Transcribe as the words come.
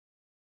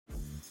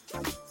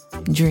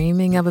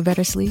Dreaming of a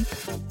better sleep?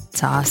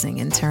 Tossing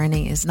and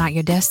turning is not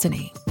your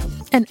destiny.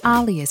 And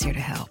Ollie is here to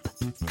help.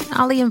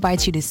 Ollie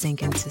invites you to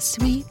sink into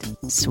sweet,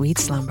 sweet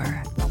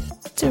slumber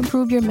to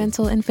improve your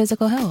mental and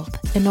physical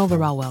health and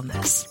overall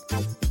wellness.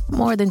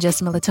 More than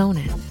just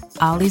melatonin,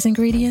 Ollie's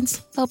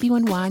ingredients help you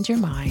unwind your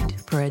mind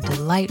for a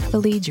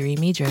delightfully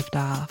dreamy drift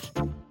off.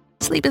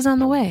 Sleep is on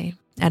the way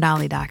at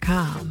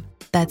Ollie.com.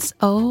 That's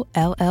OLLY.com.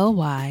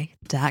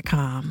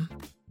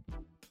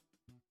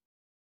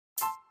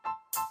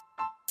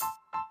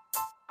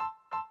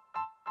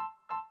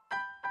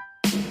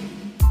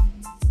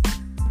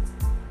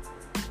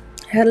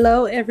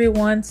 Hello,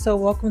 everyone. So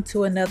welcome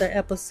to another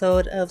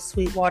episode of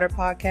Sweetwater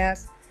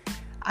Podcast.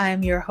 I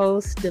am your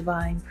host,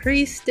 Divine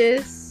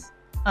Priestess.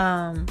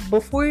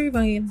 Before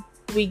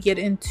we get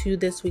into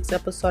this week's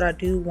episode, I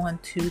do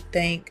want to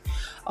thank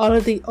all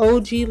of the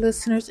OG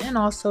listeners and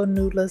also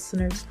new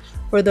listeners.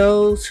 For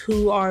those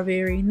who are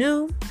very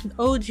new,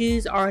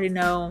 OGs already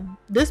know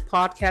this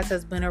podcast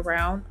has been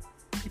around,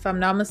 if I'm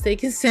not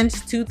mistaken,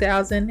 since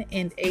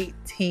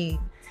 2018.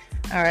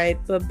 All right,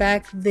 but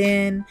back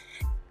then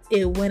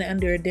it went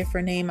under a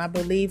different name. I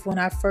believe when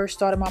I first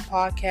started my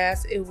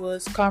podcast, it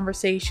was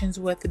Conversations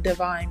with the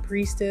Divine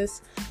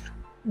Priestess.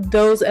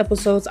 Those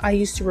episodes I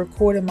used to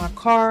record in my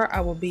car. I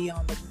would be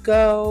on the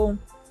go.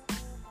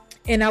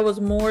 And I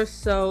was more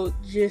so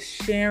just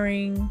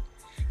sharing,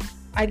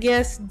 I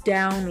guess,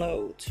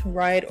 downloads,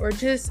 right? Or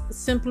just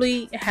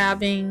simply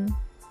having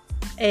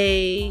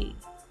a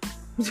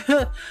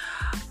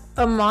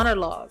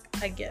monologue,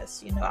 I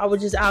guess. You know, I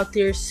was just out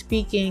there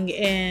speaking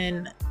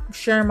and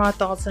sharing my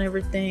thoughts and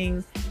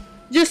everything.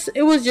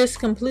 It was just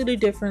completely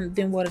different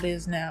than what it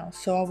is now.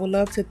 So I would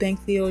love to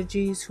thank the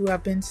OGs who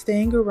have been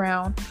staying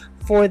around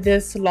for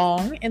this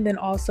long, and then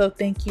also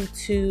thank you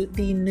to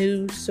the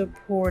new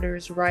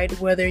supporters, right?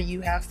 Whether you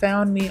have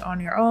found me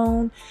on your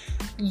own,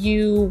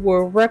 you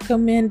were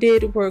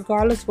recommended,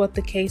 regardless what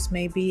the case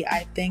may be,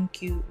 I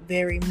thank you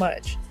very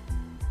much.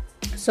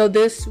 So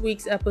this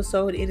week's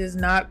episode, it is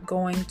not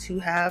going to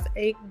have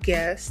a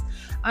guest.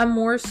 I'm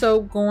more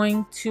so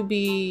going to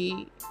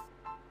be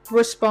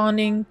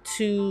responding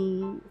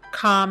to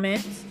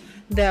comments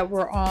that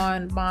were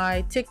on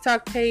my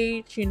TikTok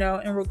page, you know,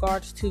 in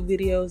regards to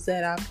videos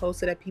that I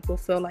posted that people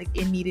felt like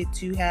it needed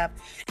to have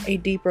a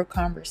deeper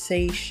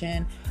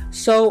conversation,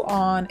 so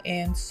on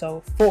and so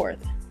forth.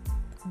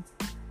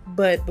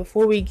 But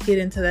before we get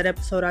into that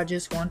episode, I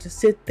just want to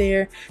sit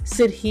here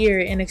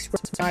and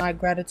express my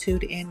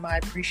gratitude and my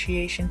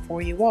appreciation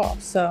for you all.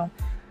 So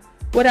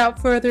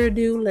without further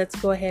ado, let's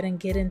go ahead and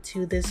get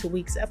into this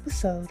week's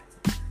episode.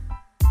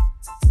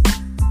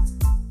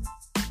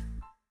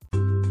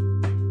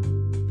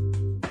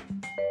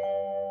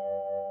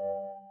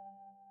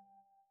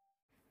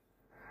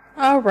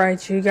 All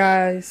right, you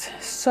guys.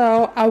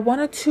 So I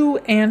wanted to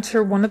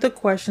answer one of the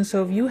questions.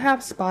 So if you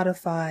have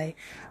Spotify,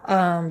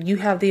 you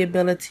have the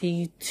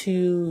ability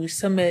to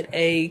submit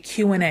a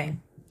Q&A.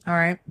 All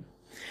right.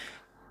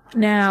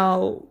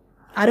 Now,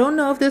 I don't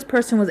know if this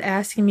person was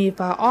asking me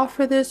if I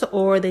offer this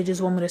or they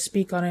just want me to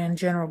speak on it in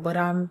general, but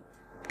I'm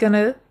going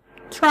to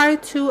try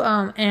to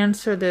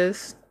answer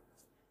this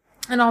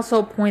and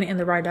also point it in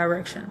the right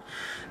direction.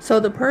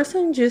 So the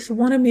person just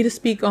wanted me to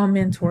speak on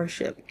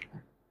mentorship.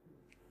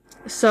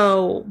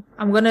 So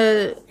I'm going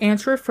to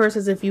answer it first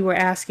as if you were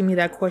asking me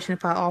that question,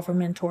 if I offer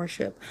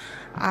mentorship.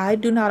 I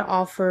do not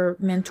offer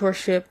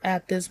mentorship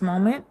at this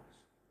moment.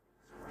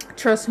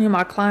 Trust me,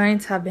 my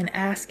clients have been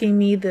asking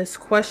me this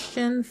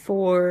question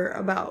for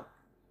about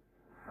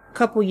a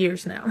couple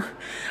years now.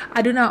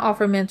 I do not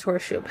offer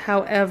mentorship.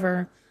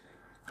 However,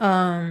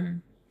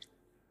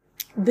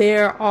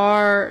 there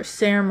are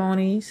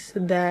ceremonies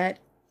that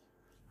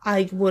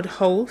I would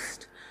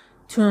host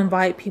to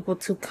invite people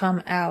to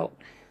come out.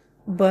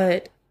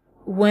 But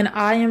when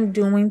I am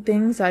doing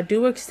things, I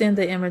do extend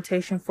the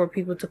invitation for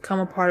people to come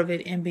a part of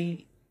it and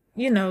be,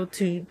 you know,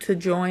 to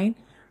join.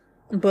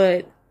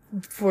 But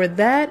for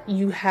that,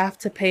 you have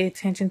to pay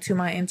attention to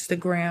my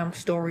Instagram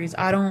stories.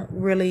 I don't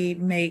really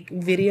make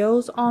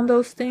videos on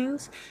those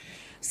things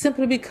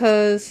simply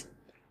because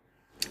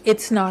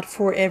it's not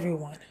for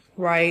everyone,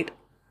 right?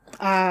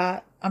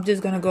 I'm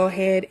just going to go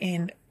ahead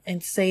and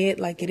say it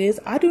like it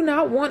is. I do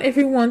not want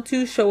everyone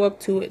to show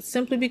up to it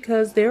simply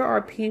because there are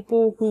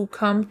people who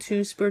come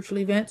to spiritual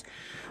events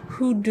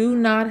who do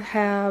not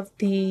have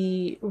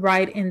the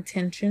right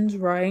intentions,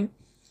 right?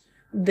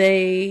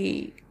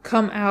 They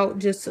come out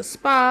just to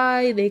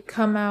spy. They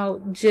come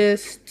out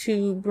just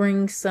to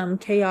bring some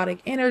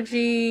chaotic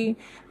energy.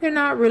 They're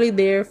not really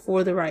there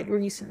for the right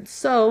reasons.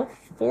 So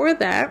for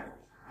that,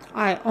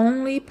 I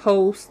only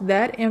post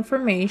that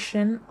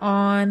information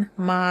on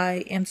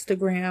my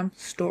Instagram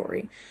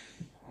story.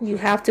 You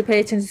have to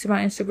pay attention to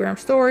my Instagram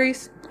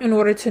stories in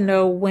order to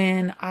know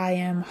when I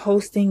am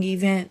hosting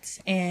events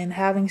and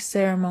having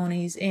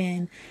ceremonies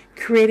and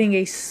creating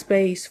a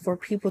space for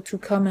people to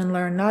come and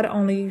learn, not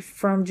only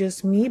from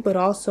just me, but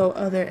also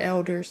other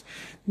elders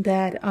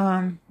that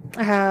I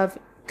have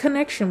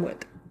connection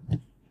with.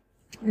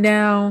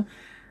 Now,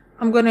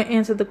 I'm going to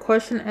answer the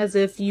question as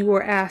if you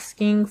were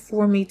asking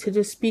for me to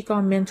just speak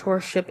on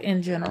mentorship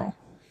in general.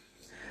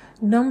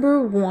 Number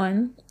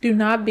one, do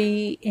not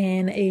be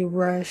in a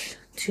rush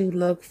to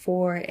look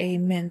for a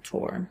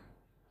mentor.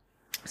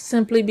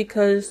 Simply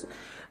because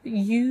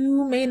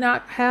you may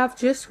not have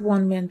just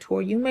one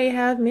mentor. You may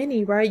have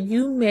many, right?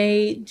 You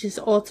may just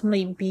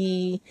ultimately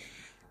be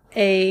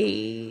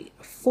a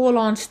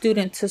full-on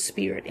student to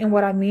spirit. And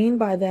what I mean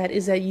by that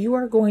is that you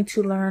are going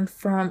to learn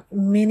from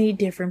many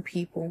different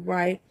people,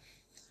 right?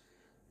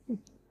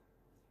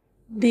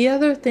 The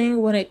other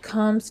thing when it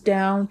comes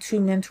down to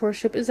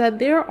mentorship is that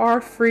there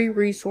are free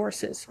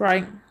resources,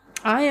 right?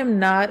 I am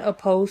not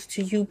opposed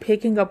to you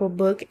picking up a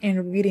book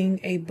and reading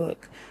a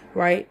book,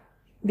 right?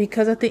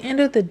 Because at the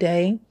end of the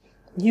day,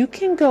 you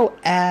can go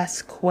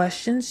ask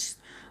questions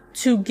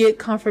to get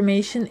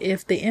confirmation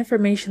if the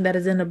information that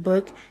is in the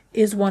book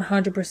is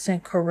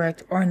 100%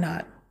 correct or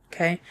not,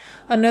 okay?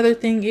 Another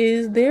thing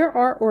is there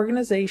are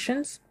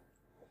organizations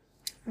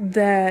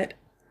that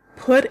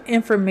put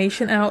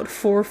information out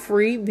for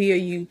free via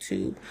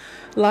YouTube,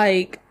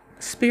 like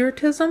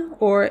Spiritism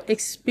or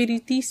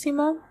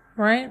Espiritismo,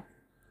 right?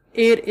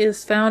 It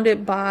is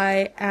founded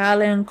by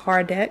Allan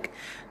Kardec.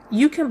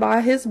 You can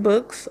buy his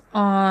books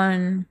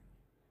on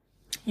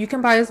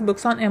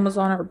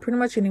Amazon or pretty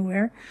much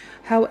anywhere.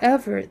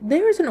 However,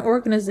 there is an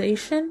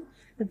organization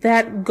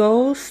that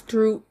goes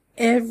through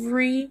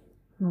every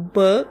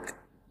book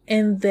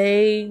and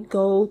they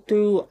go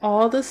through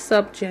all the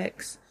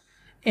subjects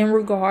in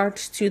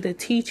regards to the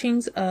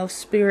teachings of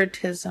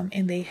Spiritism,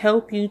 and they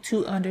help you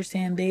to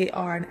understand. They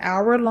are an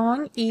hour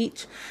long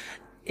each.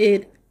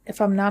 If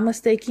I'm not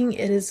mistaken,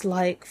 it is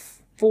like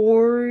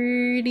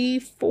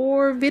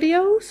 44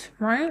 videos,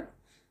 right,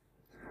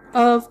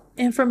 of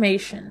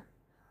information,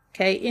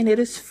 okay, and it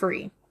is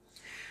free.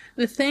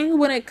 The thing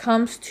when it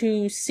comes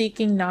to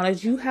seeking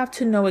knowledge, you have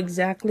to know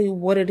exactly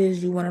what it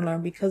is you want to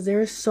learn, because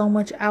there is so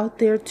much out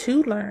there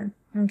to learn,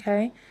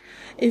 okay?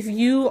 If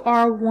you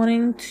are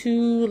wanting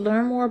to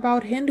learn more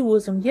about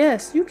Hinduism,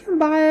 yes, you can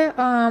buy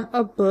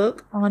a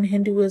book on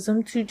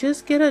Hinduism to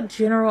just get a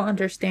general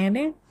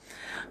understanding.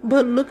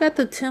 But look at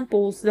the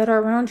temples that are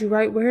around you,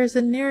 right? Where is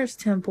the nearest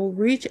temple?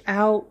 Reach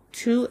out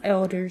to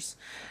elders,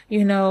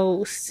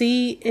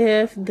 see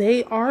if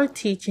they are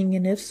teaching.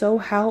 And if so,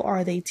 how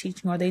are they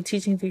teaching? Are they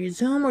teaching via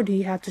Zoom or do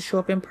you have to show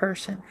up in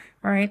person,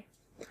 right?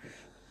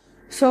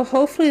 So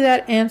hopefully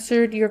that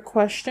answered your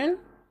question.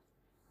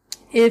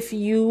 If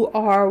you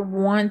are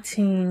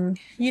wanting,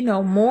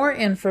 more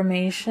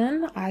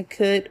information, I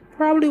could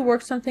probably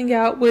work something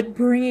out with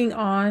bringing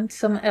on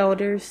some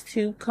elders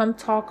to come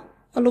talk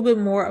a little bit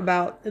more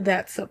about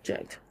that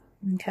subject.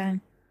 Okay.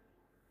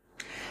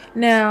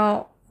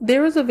 Now,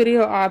 there was a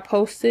video I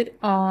posted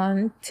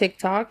on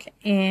TikTok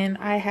and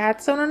I had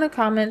someone in the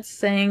comments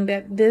saying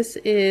that this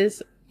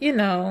is,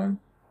 a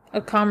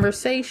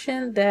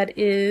conversation that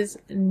is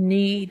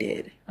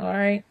needed. All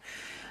right.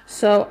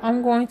 So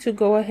I'm going to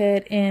go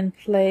ahead and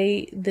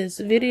play this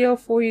video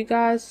for you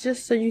guys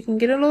just so you can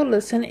get a little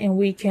listen and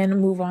we can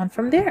move on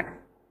from there.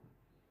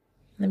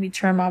 Let me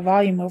turn my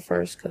volume up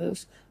first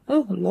because,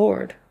 oh,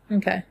 Lord.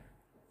 Okay.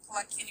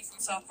 Like Kitty from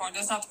South Park.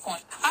 That's not the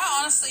point.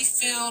 I honestly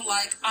feel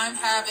like I'm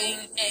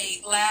having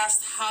a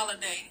Last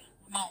Holiday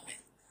moment.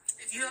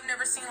 If you have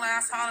never seen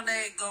Last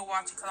Holiday, go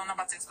watch it because I'm not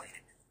about to explain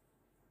it.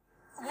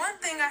 One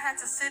thing I had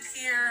to sit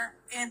here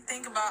and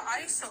think about,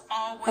 I used to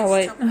always... Oh,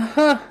 wait.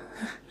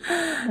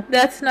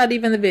 That's not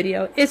even the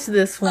video. It's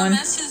this one. The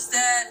message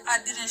that I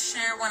didn't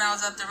share when I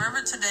was at the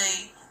river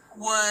today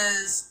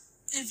was,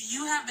 if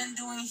you have been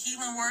doing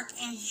healing work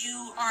and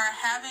you are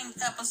having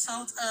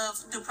episodes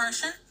of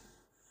depression,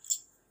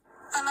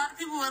 a lot of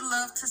people would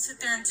love to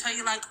sit there and tell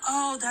you like,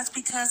 oh, that's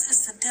because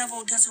it's the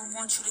devil doesn't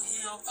want you to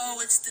heal.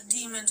 Oh, it's the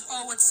demons.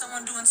 Oh, it's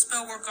someone doing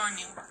spell work on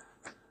you.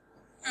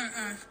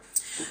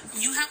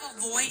 You have a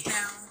void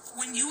now.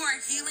 When you are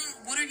healing,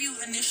 what are you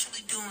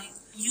initially doing?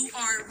 You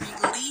are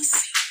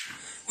releasing.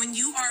 When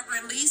you are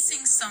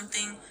releasing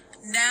something,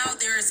 now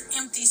there is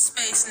empty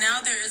space. Now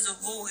there is a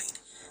void.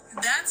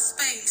 That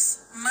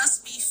space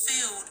must be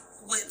filled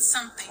with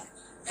something,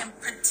 and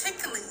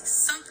particularly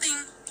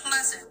something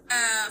pleasant.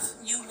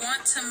 You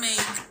want to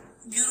make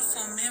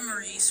beautiful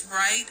memories,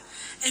 right?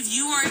 If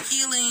you are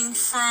healing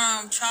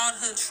from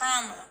childhood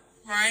trauma,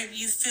 right?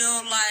 You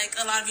feel like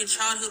a lot of your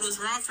childhood was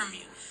robbed from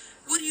you.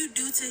 What do you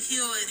do to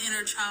heal an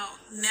inner child?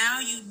 Now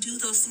you do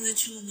those things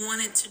that you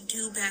wanted to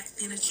do back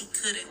then that you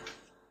couldn't.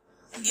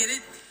 Get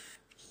it?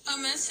 A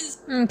message.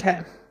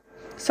 Okay.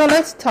 So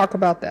let's talk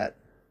about that.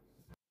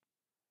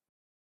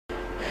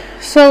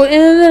 So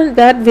in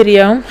that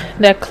video,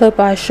 that clip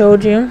I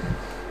showed you,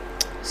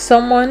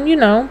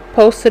 someone,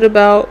 posted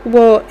about,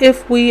 well,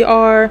 if we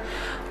are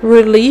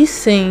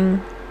releasing,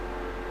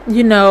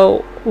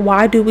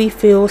 why do we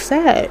feel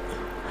sad?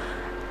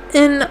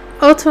 And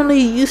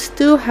ultimately, you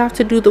still have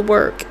to do the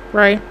work,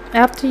 right?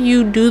 After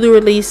you do the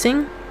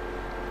releasing,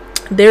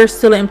 there's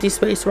still an empty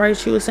space, right?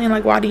 She was saying,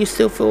 like, why do you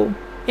still feel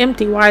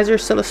empty? Why is there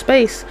still a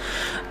space?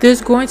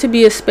 There's going to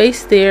be a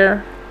space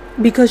there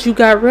because you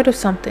got rid of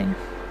something,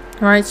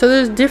 right? So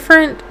there's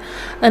different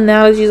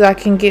analogies I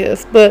can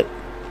give, but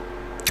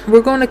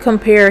we're going to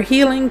compare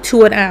healing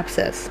to an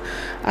abscess.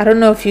 I don't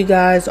know if you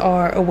guys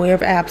are aware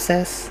of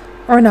abscess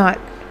or not,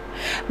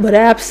 but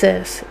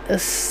abscess,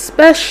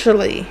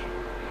 especially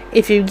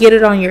if you get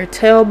it on your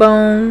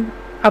tailbone,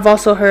 I've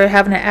also heard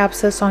having an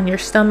abscess on your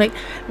stomach,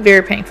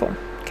 very painful.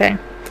 Okay,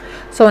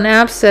 so an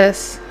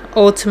abscess,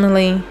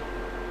 ultimately,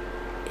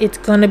 it's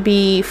going to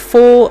be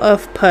full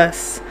of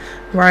pus,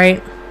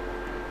 right?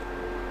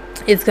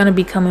 It's going to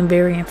be becoming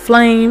very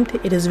inflamed.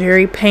 It is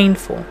very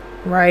painful,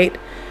 right?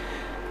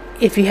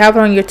 If you have it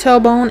on your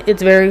tailbone,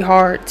 it's very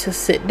hard to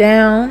sit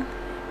down,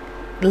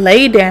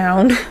 lay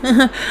down.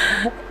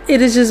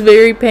 It is just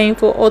very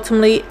painful,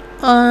 ultimately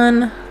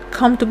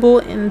uncomfortable,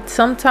 and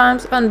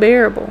sometimes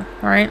unbearable,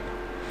 right?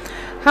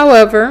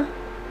 However,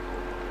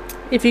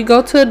 if you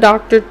go to a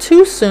doctor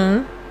too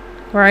soon,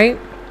 right,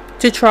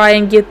 to try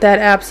and get that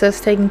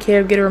abscess taken care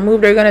of, get it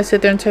removed, they're going to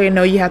sit there and tell you,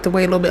 no, you have to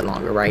wait a little bit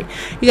longer, right?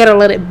 You got to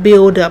let it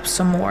build up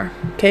some more,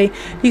 okay?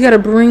 You got to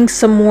bring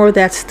some more of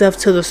that stuff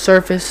to the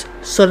surface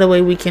so that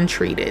way we can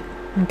treat it,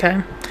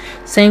 okay?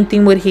 Same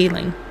thing with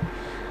healing.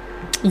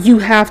 You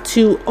have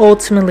to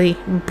ultimately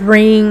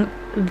bring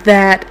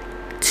that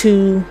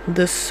to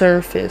the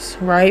surface,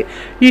 right?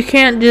 You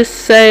can't just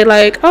say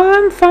like,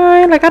 oh, I'm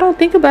fine, like I don't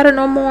think about it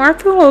no more, I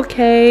feel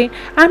okay,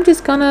 I'm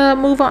just gonna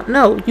move on.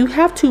 No, you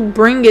have to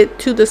bring it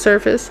to the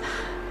surface.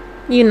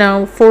 You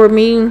know, for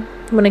me,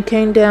 when it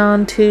came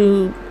down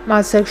to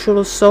my sexual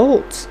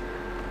assaults,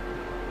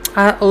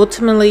 I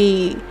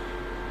ultimately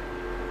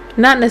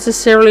not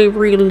necessarily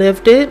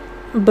relived it,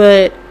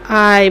 but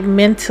I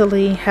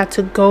mentally had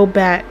to go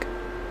back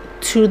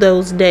to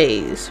those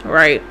days,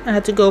 right? I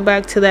had to go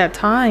back to that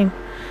time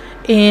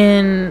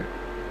and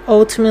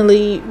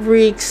ultimately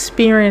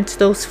re-experience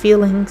those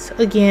feelings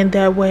again.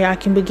 That way I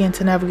can begin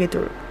to navigate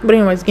through it. But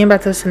anyways, getting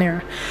back to the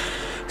scenario.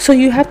 So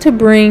you have to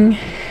bring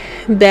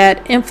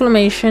that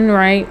inflammation,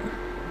 right,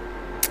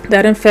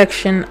 that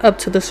infection up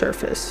to the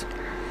surface.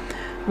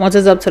 Once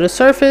it's up to the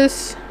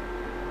surface,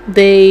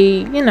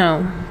 they, you know,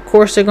 of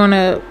course they're going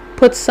to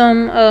put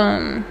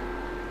some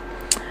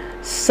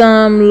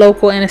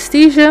local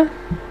anesthesia.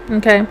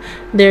 Okay,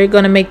 they're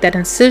going to make that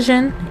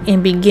incision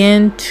and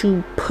begin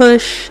to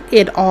push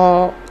it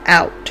all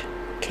out.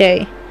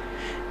 Okay,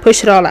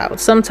 push it all out.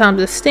 Sometimes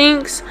it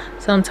stinks,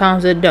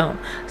 sometimes it don't.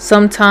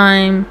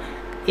 Sometimes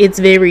it's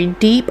very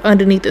deep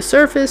underneath the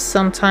surface,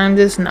 sometimes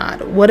it's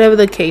not. Whatever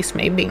the case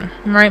may be,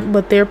 right?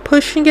 But they're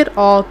pushing it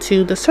all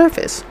to the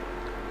surface.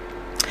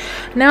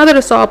 Now that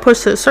it's all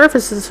pushed to the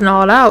surface, it's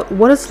all out,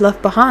 what is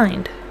left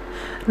behind?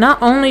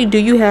 Not only do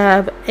you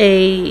have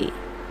a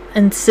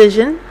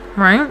incision,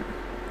 right?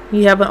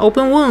 You have an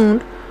open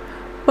wound,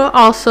 but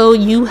also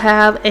you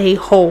have a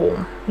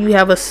hole. You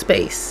have a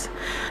space.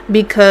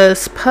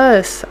 Because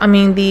pus,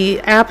 the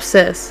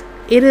abscess,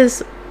 it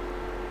is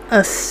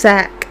a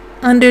sac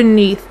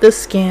underneath the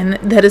skin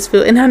that is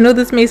filled. And I know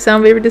this may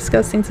sound very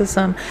disgusting to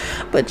some,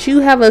 but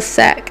you have a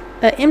sac,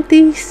 an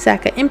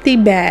empty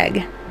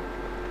bag,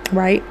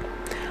 right?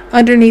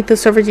 Underneath the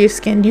surface of your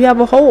skin, you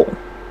have a hole.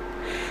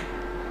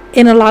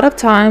 And a lot of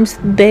times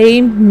they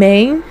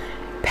may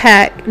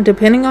pack,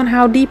 depending on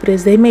how deep it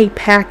is, they may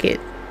pack it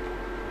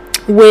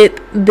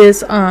with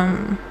this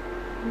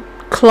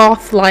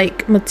cloth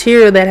like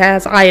material that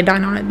has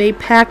iodine on it. They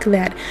pack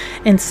that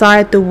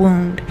inside the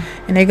wound,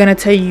 and they're going to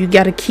tell you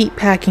got to keep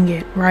packing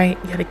it, right?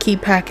 You got to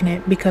keep packing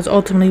it, because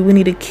ultimately we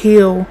need to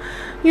kill,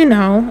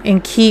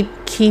 and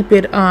keep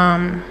it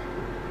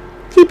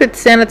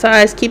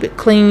sanitized, keep it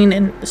clean,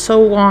 and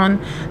so on,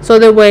 so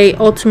that way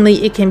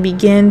ultimately it can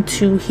begin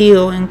to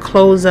heal and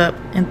close up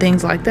and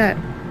things like that.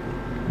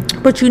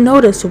 But you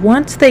notice,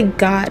 once they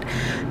got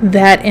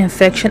that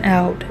infection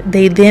out,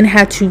 they then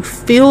had to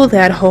fill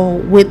that hole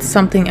with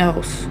something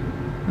else.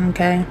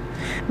 Okay?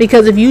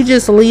 Because if you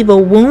just leave a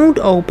wound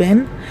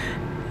open,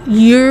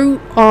 you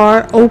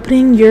are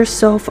opening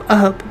yourself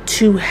up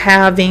to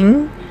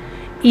having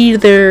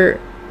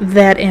either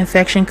that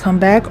infection come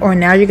back, or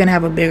now you're going to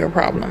have a bigger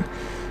problem.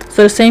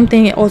 So the same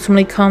thing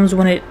ultimately comes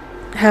when it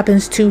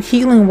happens to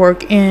healing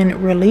work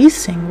and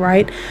releasing,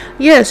 right?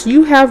 Yes,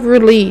 you have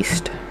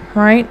released,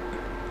 right?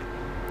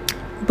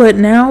 But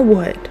now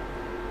what?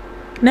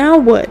 Now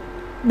what?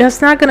 That's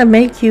not going to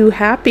make you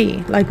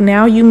happy. Like,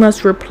 now you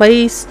must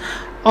replace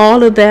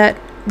all of that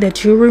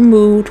you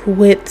removed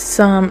with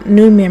some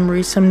new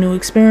memories, some new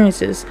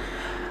experiences.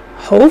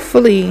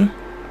 Hopefully,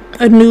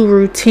 a new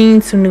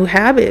routine, some new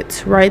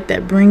habits, right?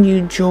 That bring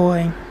you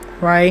joy,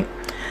 right?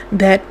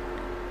 That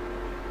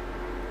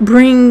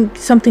bring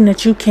something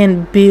that you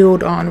can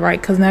build on, right?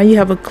 Because now you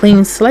have a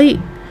clean slate,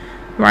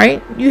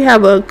 right? You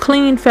have a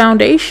clean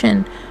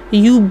foundation.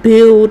 You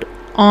build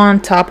on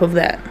top of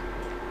that.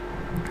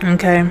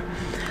 Okay,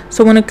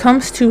 so when it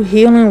comes to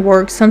healing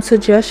work, some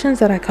suggestions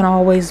that I can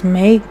always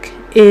make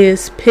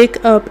is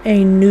pick up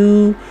a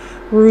new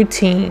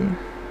routine.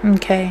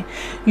 Okay,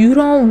 you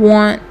don't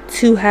want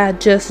to have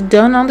just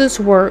done all this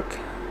work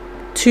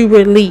to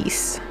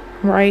release,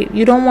 right?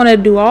 You don't want to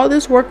do all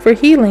this work for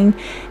healing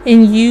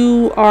and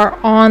you are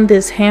on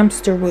this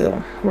hamster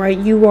wheel, right?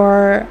 You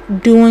are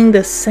doing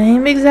the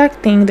same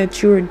exact thing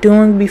that you were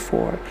doing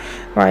before,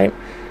 right?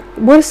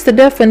 What's the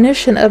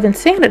definition of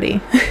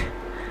insanity?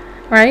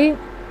 Right?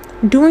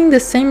 Doing the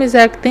same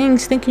exact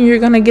things thinking you're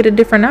going to get a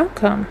different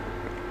outcome.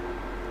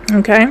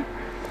 Okay?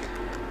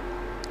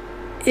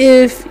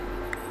 If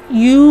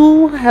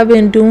you have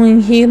been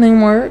doing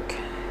healing work,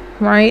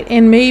 right?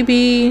 And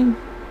maybe,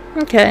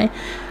 okay,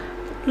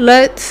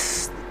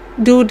 let's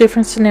do a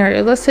different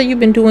scenario. Let's say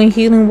you've been doing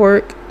healing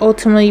work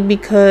ultimately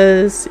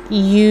because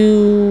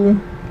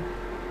you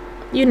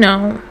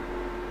know,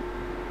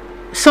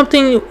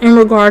 something in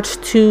regards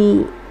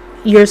to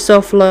your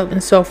self-love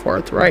and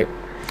self-worth, right?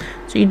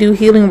 So you do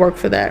healing work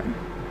for that.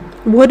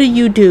 What do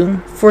you do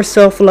for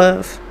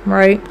self-love,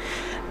 right?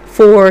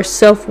 For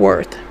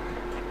self-worth?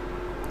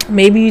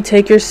 Maybe you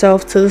take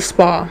yourself to the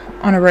spa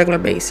on a regular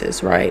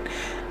basis, right?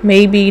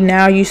 Maybe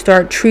now you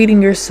start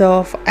treating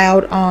yourself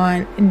out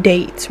on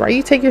dates, right?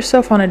 You take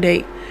yourself on a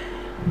date.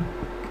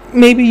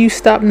 Maybe you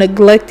stop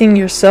neglecting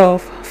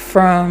yourself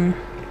from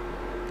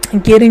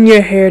getting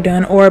your hair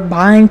done or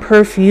buying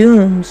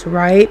perfumes,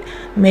 right?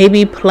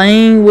 Maybe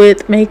playing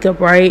with makeup,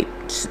 right?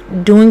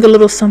 Doing a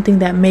little something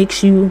that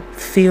makes you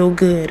feel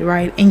good,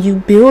 right? And you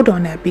build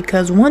on that,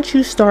 because once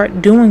you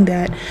start doing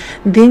that,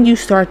 then you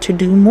start to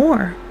do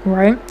more,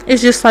 right?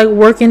 It's just like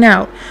working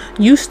out.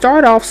 You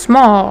start off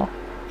small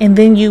and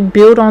then you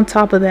build on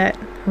top of that,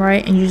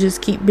 right? And you just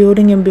keep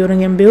building and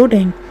building and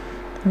building,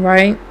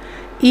 right?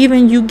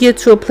 Even you get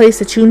to a place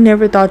that you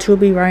never thought you would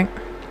be, right?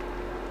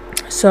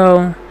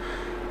 So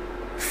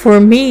for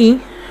me,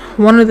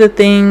 one of the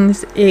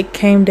things it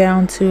came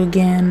down to,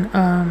 again,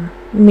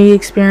 me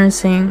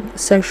experiencing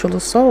sexual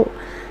assault.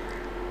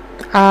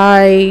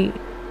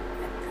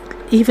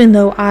 Even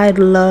though I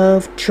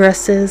love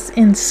dresses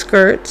and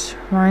skirts,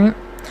 right?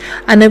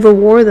 I never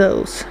wore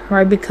those,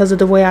 right? Because of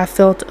the way I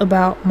felt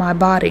about my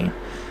body.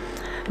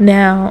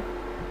 Now,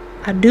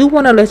 I do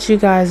want to let you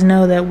guys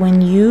know that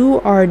when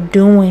you are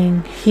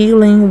doing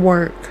healing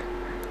work,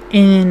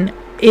 and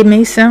it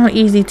may sound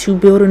easy to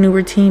build a new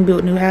routine,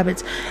 build new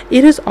habits,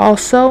 it is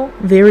also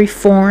very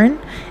foreign.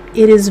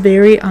 It is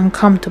very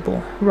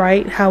uncomfortable,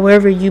 right?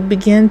 However, you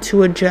begin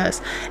to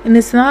adjust. And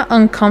it's not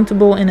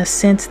uncomfortable in a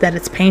sense that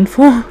it's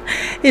painful.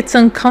 It's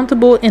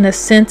uncomfortable in a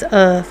sense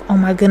of, oh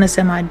my goodness,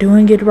 am I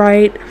doing it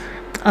right?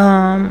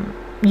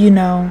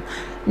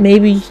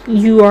 Maybe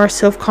you are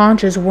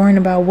self-conscious, worrying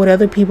about what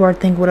other people are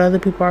thinking, what other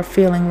people are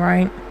feeling,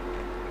 right?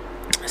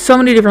 So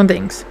many different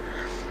things.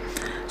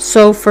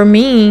 So for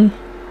me,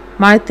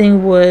 my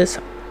thing was,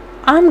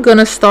 I'm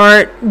gonna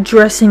start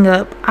dressing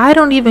up. I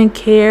don't even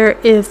care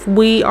if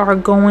we are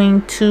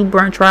going to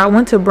brunch, right? I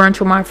went to brunch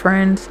with my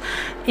friends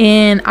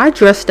and I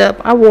dressed up.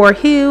 I wore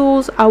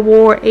heels. I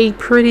wore a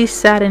pretty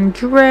satin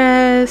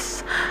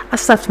dress. I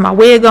slapped my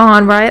wig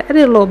on, right? I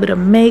did a little bit of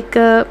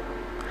makeup.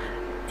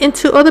 And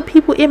to other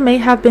people, it may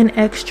have been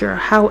extra.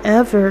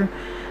 However,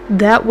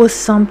 that was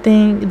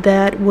something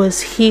that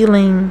was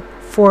healing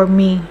for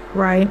me,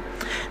 right?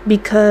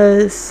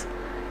 Because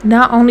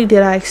not only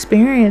did I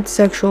experience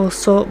sexual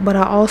assault, but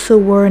I also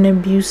were in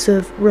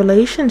abusive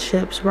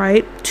relationships,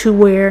 right? To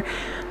where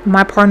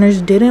my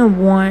partners didn't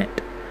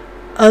want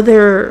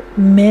other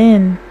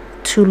men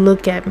to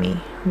look at me,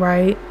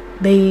 right?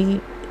 They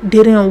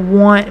didn't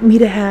want me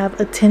to have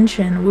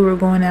attention. We were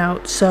going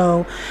out.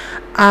 So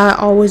I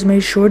always made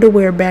sure to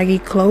wear baggy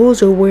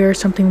clothes or wear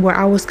something where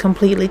I was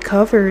completely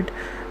covered,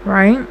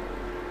 right?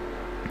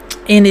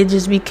 And it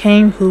just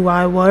became who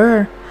I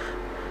were.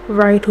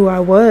 Right, who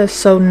I was.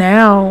 So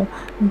now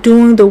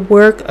doing the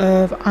work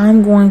of,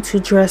 I'm going to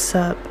dress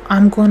up,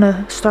 I'm going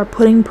to start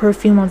putting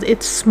perfume on.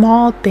 It's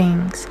small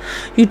things.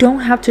 You don't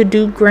have to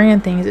do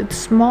grand things. It's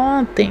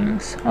small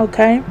things,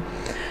 okay?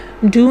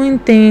 Doing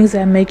things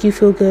that make you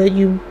feel good.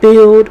 You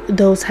build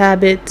those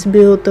habits,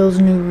 build those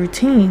new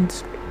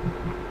routines.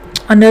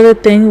 Another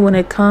thing when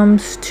it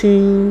comes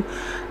to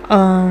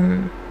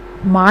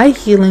my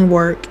healing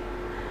work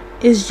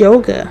is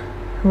yoga,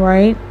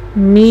 right?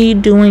 Me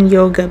doing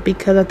yoga,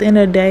 because at the end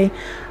of the day,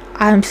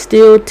 I'm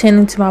still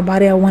tending to my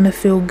body. I want to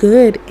feel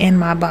good in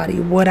my body,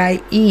 what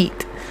I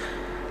eat,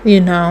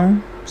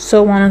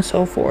 so on and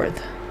so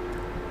forth.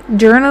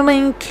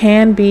 Journaling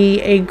can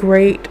be a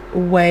great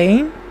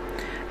way.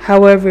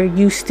 However,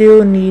 you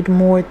still need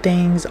more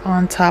things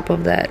on top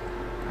of that,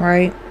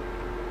 right?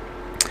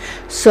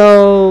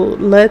 So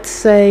let's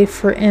say,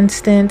 for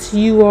instance,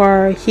 you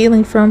are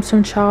healing from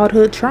some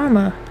childhood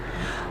trauma.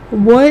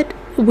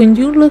 When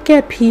you look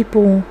at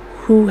people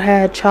who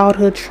had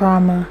childhood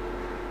trauma,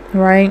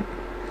 right?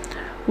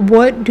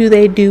 What do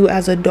they do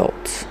as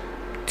adults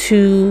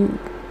to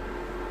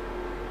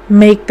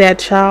make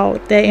that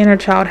inner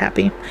child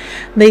happy?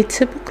 They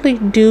typically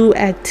do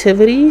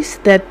activities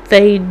that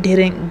they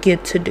didn't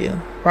get to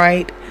do,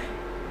 right?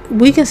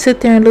 We can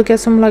sit there and look at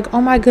someone like,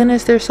 oh my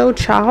goodness, they're so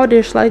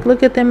childish. Like,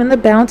 look at them in the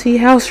Bounty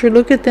House, or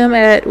look at them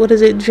at,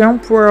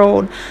 Jump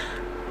World.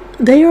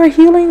 They are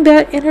healing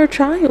that inner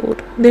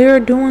child. They are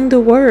doing the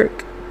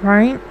work,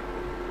 right?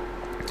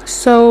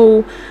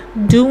 So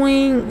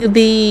doing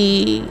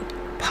the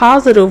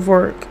positive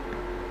work,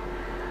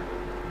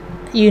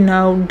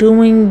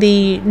 doing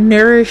the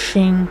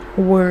nourishing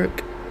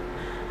work,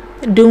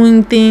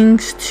 doing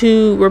things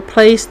to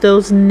replace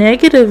those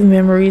negative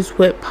memories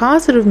with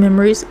positive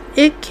memories,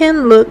 it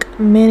can look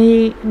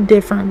many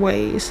different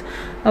ways.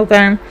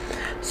 Okay,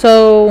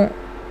 so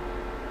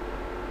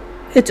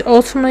it's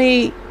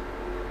ultimately,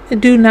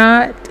 do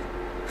not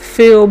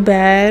feel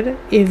bad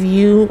if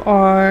you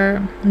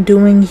are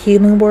doing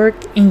healing work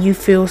and you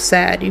feel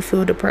sad, you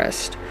feel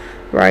depressed,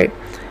 right?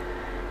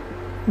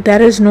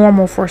 That is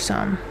normal for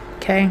some.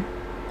 Okay,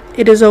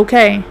 it is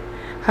okay.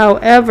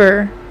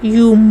 However,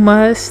 you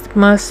must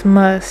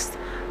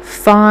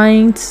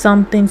find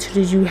something to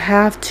do. You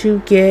have to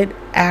get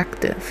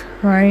active,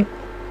 right?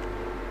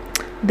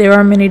 There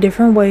are many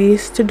different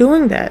ways to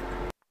doing that.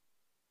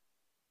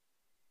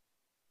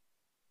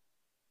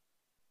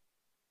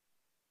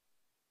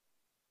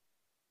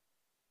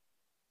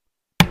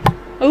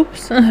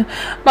 Oops,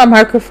 my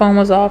microphone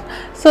was off.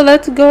 So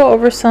let's go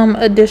over some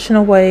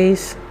additional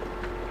ways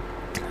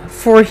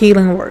for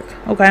healing work,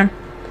 okay?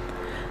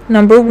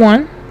 Number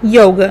one,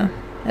 yoga.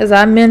 As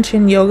I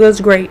mentioned, yoga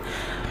is great.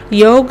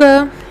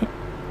 Yoga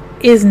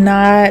is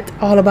not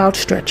all about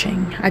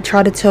stretching. I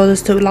try to tell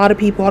this to a lot of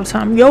people all the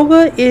time.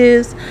 Yoga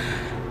is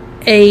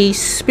a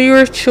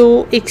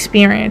spiritual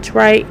experience,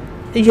 right?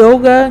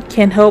 Yoga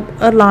can help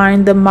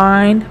align the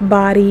mind,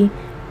 body,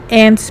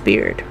 and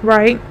spirit,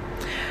 right?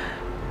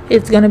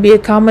 It's going to be a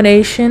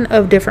combination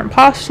of different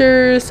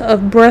postures,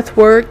 of breath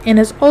work, and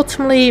it's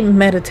ultimately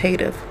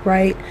meditative,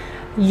 right?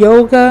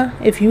 Yoga,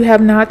 if you have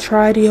not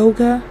tried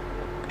yoga,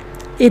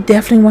 it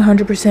definitely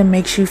 100%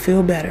 makes you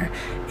feel better.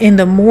 And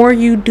the more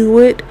you do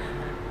it,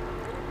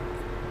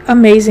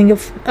 amazing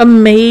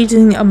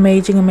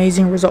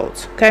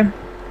results, okay?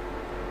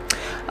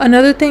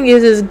 Another thing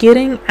is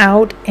getting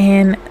out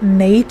in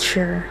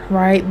nature,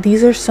 right?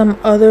 These are some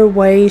other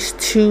ways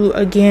to,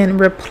 again,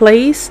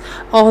 replace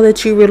all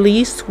that you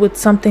released with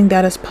something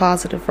that is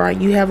positive, right?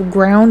 You have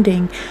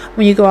grounding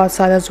when you go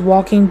outside. That's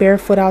walking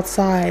barefoot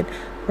outside,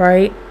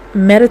 right?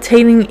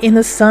 Meditating in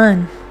the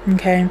sun,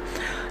 okay?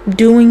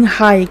 Doing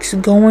hikes,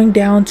 going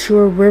down to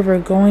a river,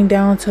 going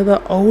down to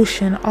the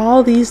ocean,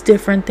 all these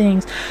different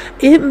things.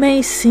 It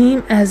may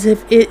seem as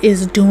if it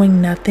is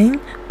doing nothing,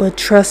 but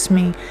trust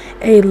me,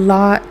 a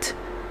lot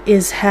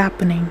is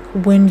happening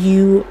when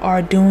you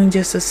are doing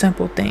just the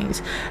simple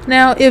things.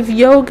 Now, if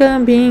yoga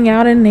and being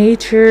out in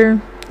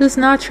nature is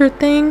not your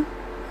thing,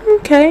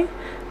 okay,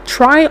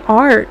 try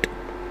art,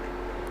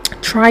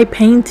 try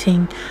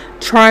painting,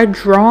 try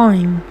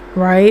drawing,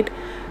 right?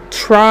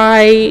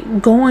 Try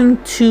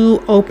going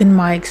to open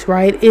mics,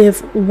 right?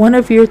 If one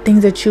of your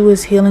things that you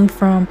is healing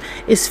from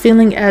is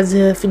feeling as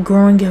if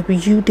growing up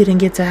you didn't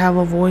get to have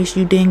a voice,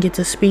 you didn't get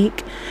to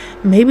speak,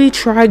 maybe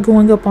try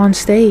going up on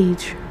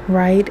stage,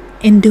 right?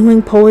 And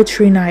doing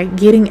poetry night,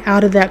 getting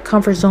out of that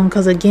comfort zone.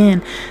 Because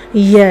again,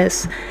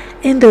 yes,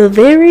 in the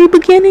very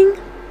beginning,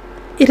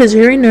 it is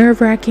very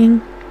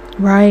nerve-wracking,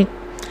 right?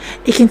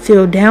 It can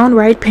feel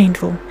downright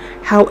painful.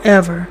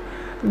 However,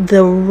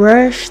 the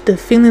rush, the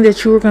feeling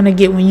that you are going to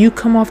get when you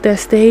come off that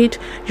stage,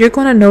 you're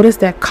going to notice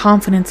that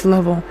confidence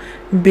level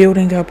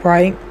building up,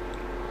 right?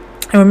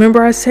 And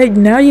remember, I said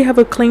now you have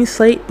a clean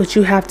slate, but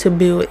you have to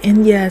build.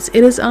 And yes,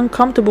 it is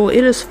uncomfortable,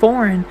 it is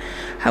foreign.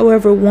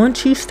 However,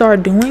 once you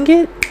start doing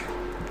it,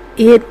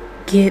 it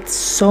gets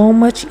so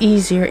much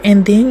easier.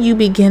 And then you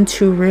begin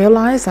to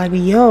realize, like,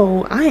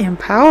 yo, I am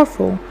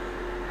powerful.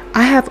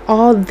 I have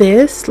all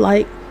this,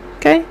 like,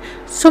 okay,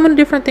 so many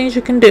different things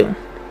you can do.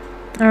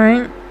 All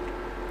right.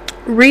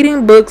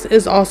 Reading books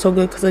is also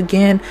good because,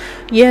 again,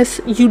 yes,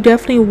 you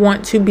definitely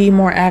want to be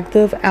more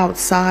active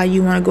outside.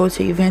 You want to go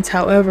to events.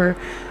 However,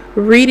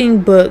 reading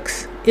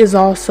books is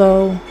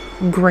also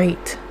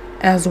great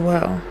as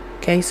well.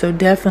 Okay, so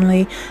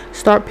definitely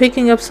start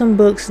picking up some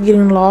books,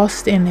 getting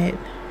lost in it,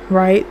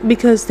 right?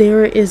 Because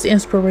there is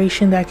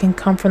inspiration that can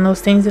come from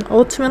those things. And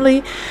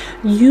ultimately,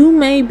 you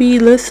may be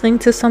listening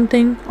to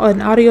something or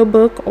an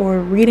audiobook or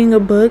reading a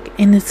book,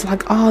 and it's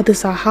like, oh,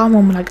 this aha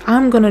moment, like,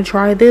 I'm gonna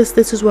try this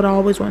is what I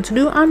always want to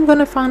do, I'm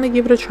gonna finally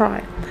give it a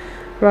try,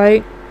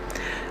 right?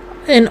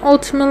 And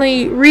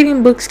ultimately,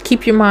 reading books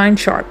keep your mind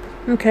sharp.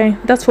 Okay,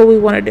 that's what we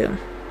want to do.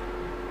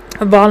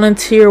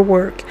 Volunteer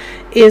work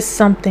is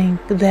something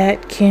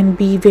that can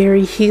be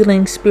very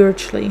healing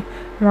spiritually,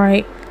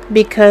 right?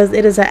 Because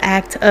it is an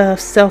act of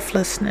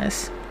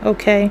selflessness,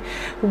 okay,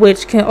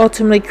 which can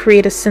ultimately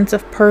create a sense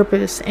of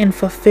purpose and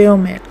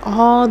fulfillment.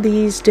 All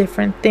these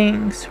different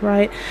things,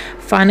 right?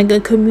 Finding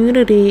a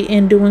community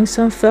and doing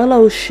some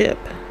fellowship,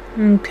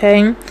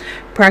 okay,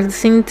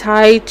 practicing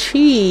Tai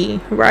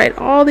Chi, right?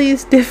 All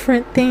these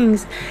different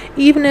things.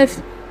 Even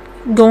if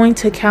going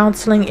to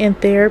counseling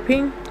and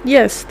therapy,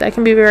 yes, that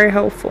can be very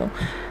helpful.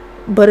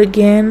 But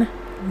again,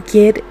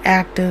 get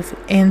active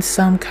in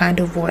some kind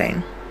of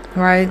way,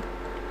 right?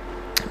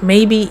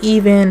 Maybe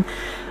even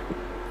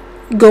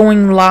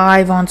going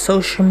live on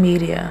social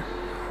media,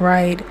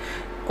 right?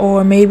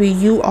 Or maybe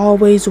you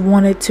always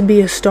wanted to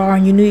be a star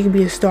and you knew you could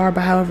be a star,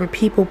 but however,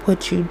 people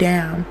put you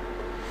down.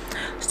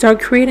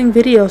 Start creating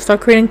videos,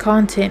 start creating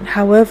content.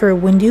 However,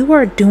 when you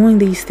are doing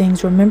these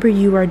things, remember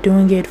you are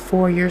doing it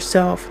for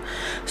yourself.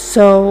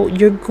 So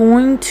you're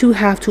going to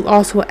have to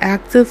also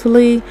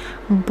actively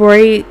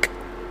break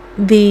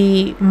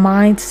the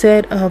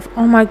mindset of,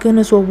 oh my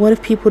goodness, well, what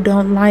if people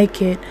don't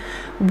like it?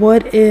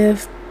 What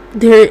if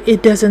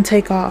it doesn't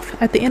take off?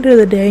 At the end of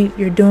the day,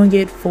 you're doing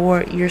it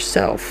for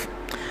yourself.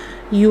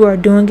 You are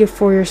doing it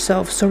for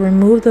yourself. So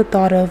remove the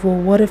thought of, well,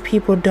 what if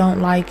people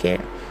don't like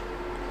it?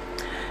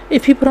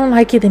 If people don't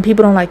like it, then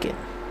people don't like it.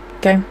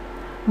 Okay?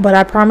 But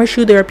I promise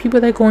you, there are people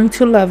that are going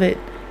to love it.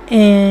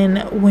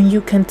 And when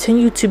you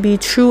continue to be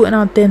true and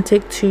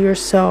authentic to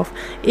yourself,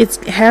 it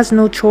has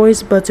no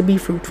choice but to be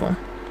fruitful.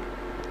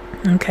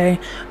 Okay?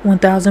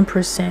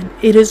 1000%.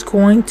 It is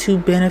going to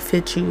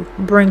benefit you,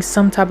 bring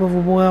some type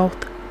of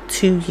wealth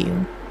to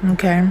you.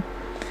 Okay?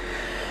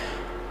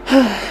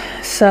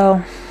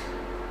 So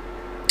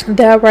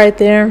that right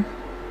there,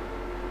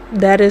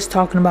 that is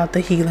talking about the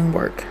healing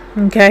work.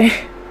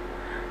 Okay?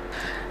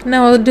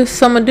 Now, just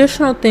some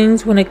additional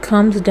things when it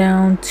comes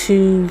down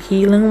to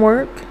healing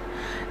work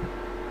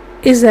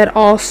is that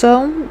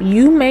also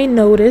you may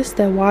notice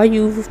that while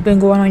you've been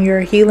going on your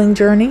healing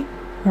journey,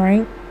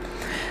 right,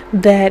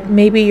 that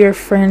maybe your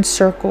friend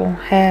circle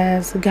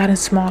has gotten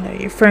smaller,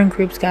 your friend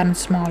group's gotten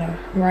smaller,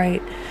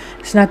 right?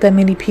 It's not that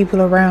many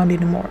people around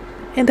anymore.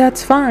 And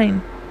that's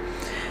fine,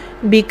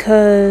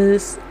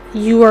 because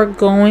you are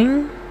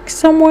going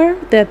somewhere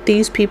that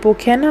these people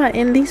cannot,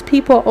 and these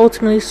people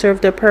ultimately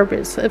serve their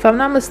purpose. If I'm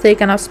not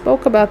mistaken, I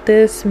spoke about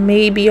this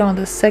maybe on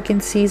the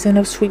second season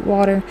of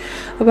Sweetwater,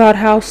 about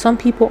how some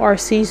people are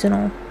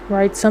seasonal,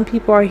 right? Some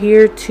people are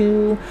here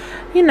to,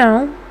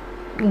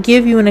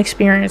 give you an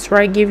experience,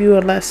 right? Give you a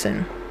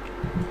lesson.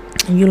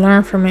 You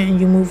learn from it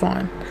and you move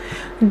on.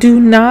 Do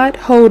not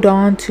hold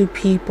on to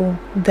people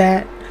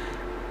that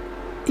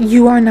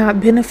you are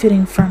not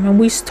benefiting from. And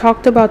we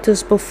talked about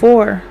this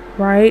before,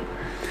 right?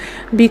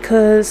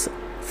 Because,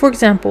 for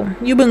example,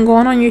 you've been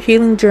going on your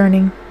healing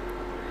journey.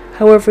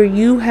 However,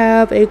 you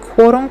have a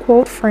quote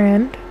unquote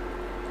friend,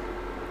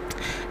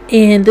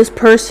 and this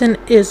person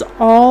is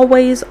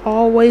always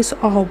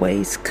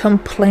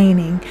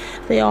complaining.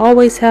 They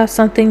always have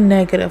something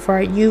negative,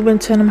 right? You've been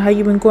telling them how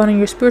you've been going on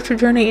your spiritual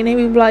journey, and they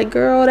be like,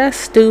 girl, that's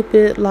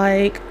stupid.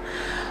 Like,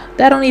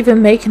 that don't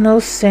even make no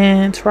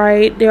sense,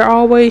 right? They're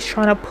always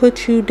trying to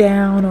put you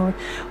down, or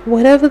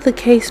whatever the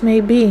case may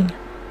be.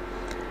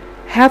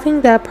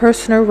 Having that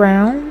person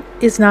around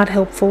is not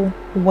helpful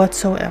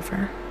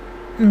whatsoever.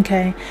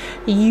 Okay?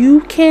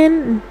 You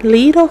can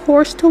lead a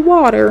horse to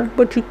water,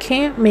 but you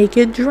can't make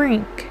it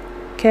drink.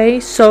 Okay?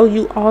 So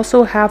you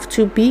also have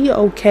to be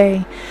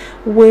okay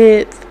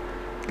with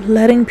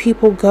letting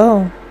people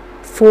go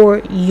for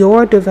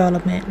your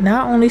development,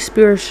 not only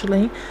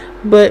spiritually,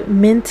 but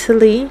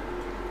mentally,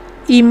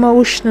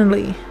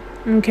 emotionally.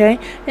 Okay?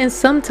 And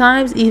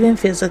sometimes even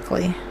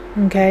physically.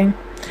 Okay?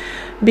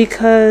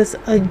 Because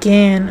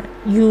again,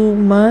 you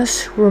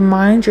must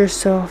remind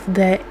yourself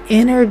that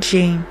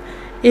energy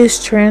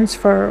is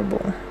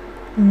transferable.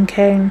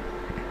 Okay?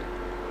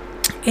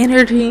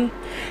 Energy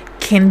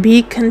can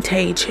be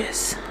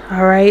contagious.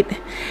 All right?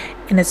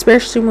 And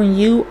especially when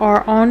you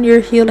are on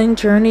your healing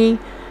journey,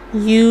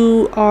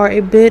 you are a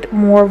bit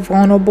more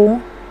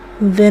vulnerable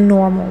than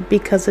normal,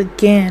 because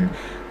again,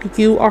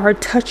 you are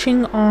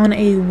touching on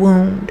a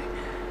wound,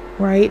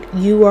 right?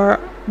 You are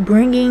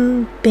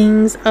bringing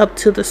things up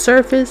to the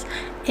surface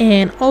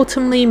and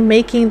ultimately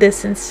making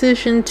this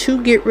incision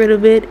to get rid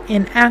of it,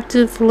 and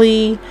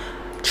actively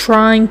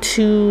trying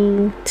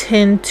to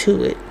tend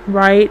to it,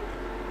 right?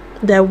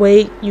 That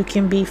way you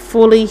can be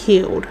fully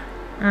healed,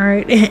 all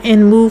right,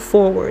 and move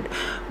forward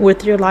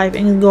with your life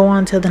and go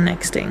on to the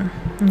next thing.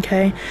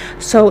 Okay?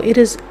 So it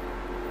is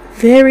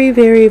very,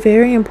 very,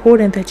 very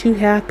important that you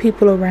have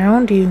people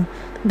around you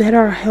that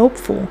are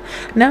helpful.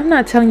 Now, I'm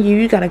not telling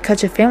you got to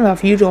cut your family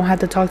off. You don't have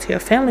to talk to your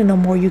family no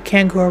more. You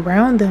can't go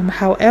around them.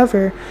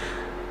 However,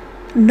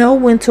 know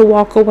when to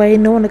walk away,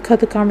 know when to cut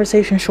the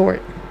conversation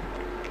short.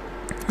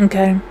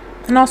 Okay?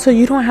 And also,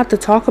 you don't have to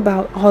talk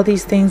about all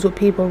these things with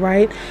people,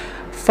 right?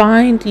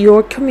 Find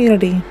your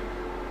community,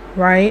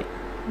 right,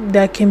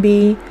 that can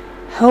be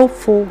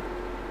helpful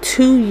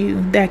to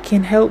you, that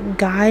can help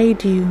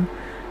guide you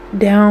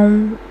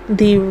down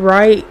the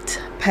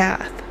right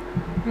path.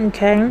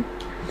 Okay?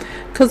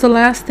 Because the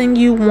last thing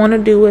you want to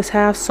do is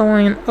have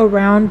someone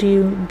around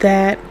you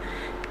that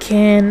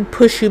can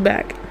push you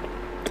back.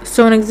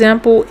 So an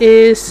example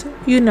is,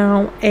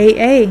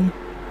 AA,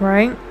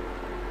 right?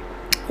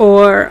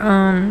 Or,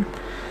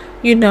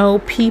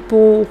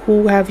 people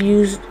who have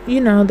used,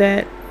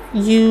 that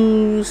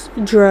use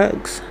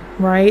drugs,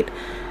 right?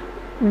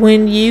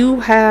 When you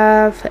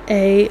have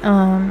a,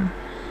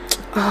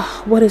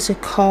 what is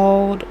it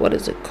called?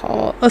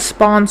 A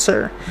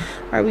sponsor,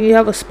 right? When you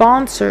have a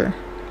sponsor,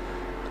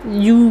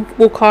 you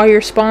will call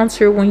your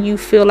sponsor when you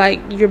feel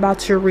like you're about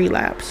to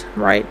relapse,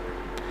 right?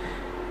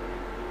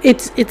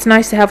 it's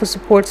nice to have a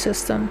support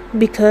system,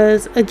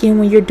 because again,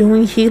 when you're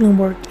doing healing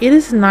work, it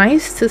is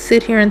nice to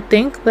sit here and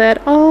think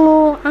that,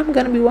 oh, I'm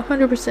gonna be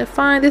 100%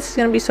 fine, this is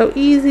gonna be so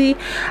easy,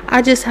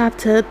 I just have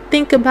to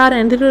think about it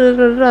and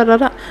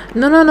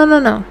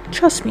no,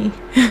 trust me.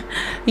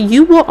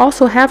 You will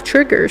also have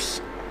triggers.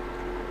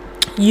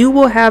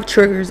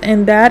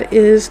 And that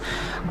is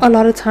a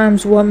lot of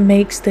times what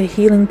makes the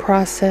healing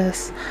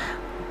process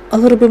a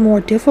little bit more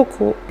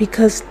difficult,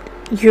 because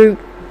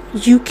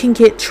you can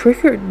get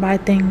triggered by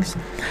things.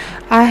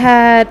 I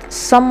had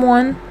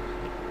someone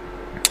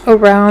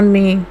around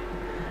me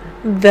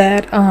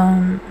that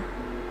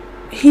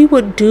he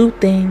would do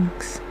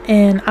things,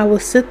 and I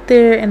would sit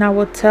there and I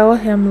would tell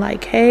him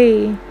like,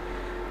 hey,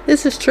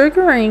 this is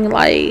triggering,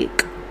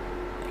 like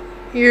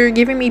you're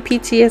giving me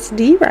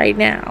PTSD right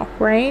now,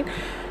 right?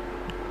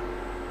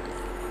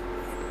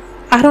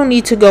 I don't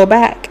need to go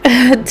back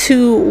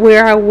to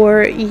where I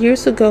were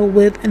years ago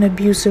with an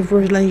abusive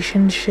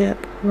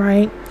relationship,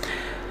 right?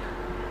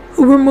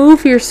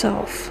 Remove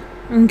yourself,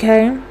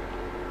 okay?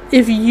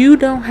 If you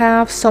don't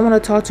have someone to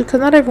talk to, because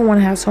not everyone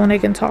has someone they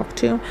can talk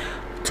to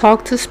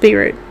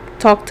spirit,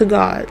 talk to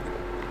God,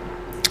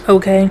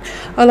 okay?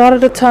 A lot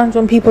of the times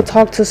when people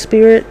talk to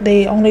spirit,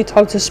 they only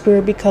talk to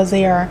spirit because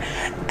they are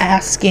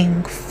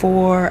asking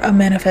for a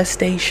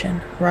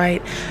manifestation,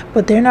 right?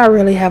 But they're not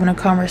really having a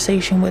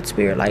conversation with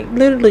spirit. Like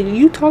literally,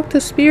 you talk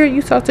to spirit,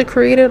 you talk to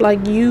creator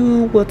like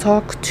you will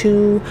talk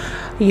to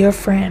your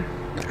friend.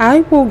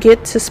 I will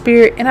get to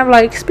spirit and I'm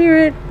like,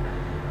 spirit,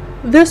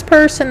 this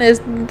person is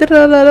da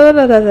da da da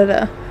da da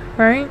da,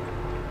 right?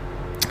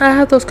 I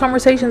have those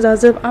conversations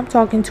as if I'm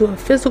talking to a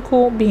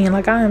physical being,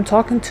 like I am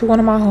talking to one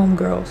of my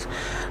homegirls,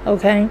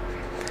 okay?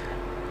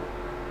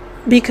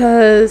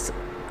 Because,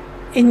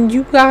 and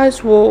you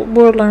guys will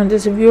learn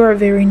this if you are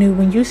very new,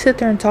 when you sit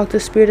there and talk to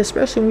spirit,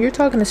 especially when you're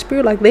talking to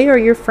spirit like they are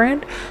your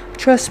friend,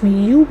 trust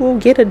me, you will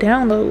get a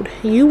download,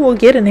 you will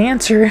get an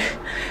answer,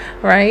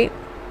 right,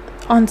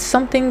 on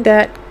something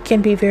that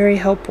can be very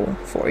helpful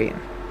for you.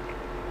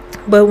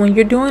 But when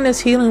you're doing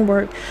this healing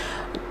work,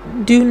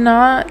 do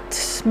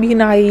not be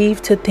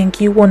naive to think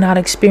you will not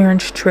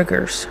experience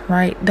triggers,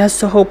 right? That's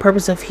the whole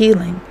purpose of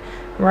healing,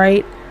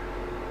 right?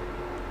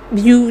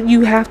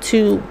 You have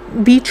to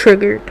be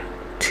triggered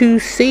to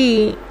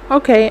see,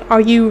 okay,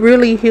 are you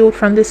really healed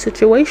from this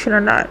situation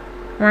or not,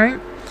 right?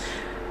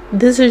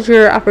 This is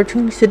your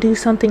opportunity to do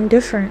something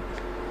different,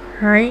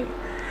 right?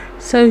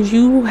 So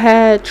you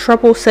had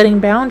trouble setting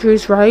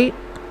boundaries, right?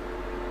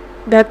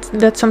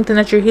 That's something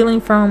that you're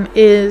healing from,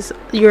 is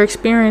your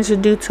experience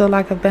due to a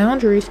lack of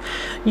boundaries.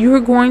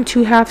 You're going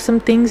to have some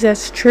things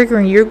that's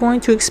triggering. You're going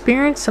to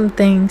experience some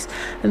things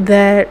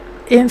that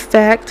in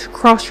fact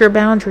cross your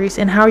boundaries.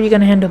 And how are you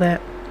going to handle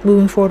that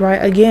moving forward,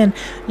 right? Again,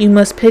 you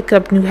must pick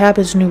up new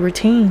habits, new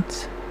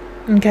routines,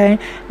 okay?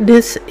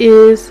 This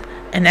is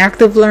an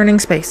active learning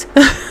space.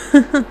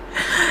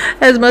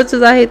 As much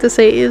as I hate to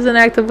say, it is an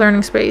active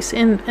learning space,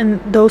 and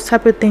those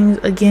type of things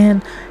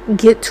again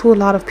get to a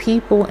lot of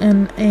people,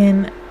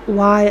 and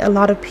why a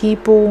lot of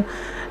people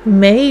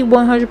may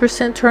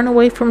 100% turn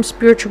away from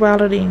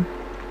spirituality,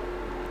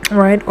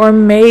 right? Or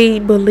may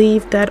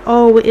believe that,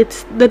 oh,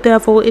 it's the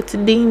devil, it's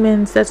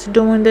demons that's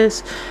doing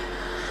this.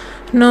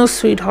 No,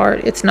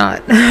 sweetheart, it's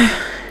not.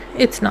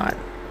 It's not.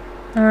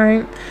 All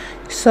right.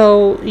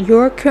 So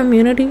your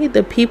community,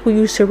 the people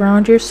you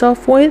surround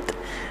yourself with,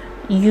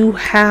 you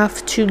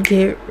have to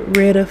get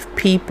rid of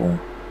people.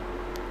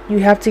 You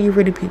have to get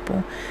rid of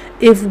people.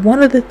 If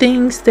one of the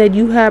things that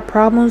you had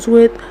problems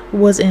with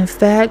was in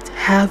fact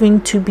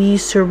having to be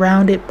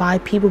surrounded by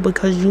people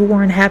because you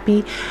weren't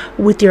happy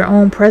with your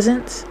own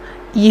presence,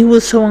 you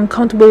were so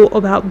uncomfortable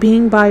about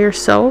being by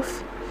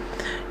yourself,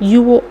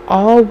 you will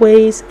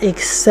always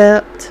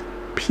accept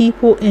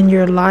people in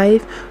your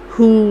life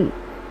who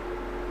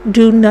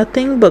do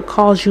nothing but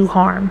cause you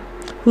harm,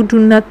 who do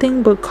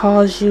nothing but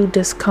cause you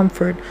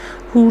discomfort,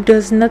 who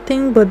does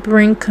nothing but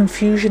bring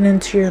confusion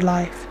into your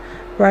life,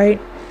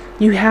 right?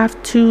 You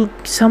have to,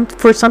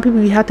 for some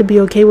people, you have to be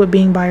okay with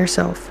being by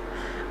yourself,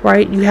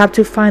 right? You have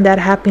to find that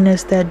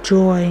happiness, that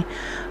joy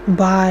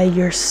by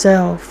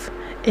yourself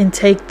and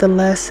take the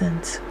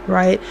lessons,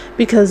 right?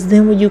 Because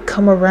then when you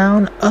come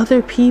around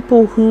other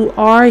people who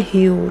are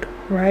healed,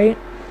 right,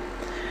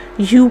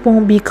 you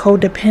won't be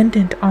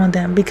codependent on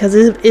them, because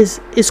it is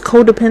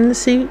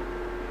codependency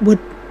with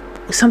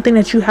something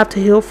that you have to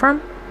heal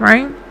from,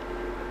 right?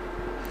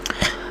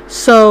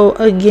 So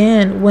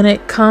again, when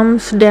it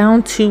comes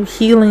down to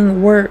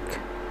healing work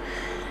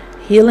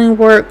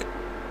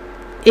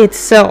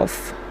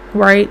itself,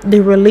 right,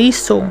 the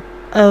releasal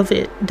of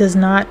it does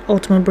not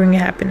ultimately bring you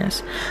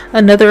happiness.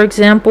 Another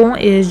example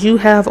is you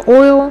have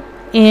oil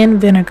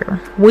and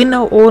vinegar. We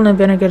know oil and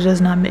vinegar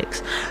does not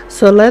mix.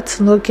 So let's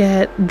look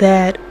at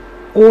that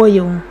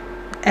oil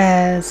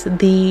as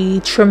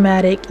the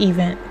traumatic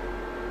event,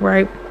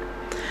 right?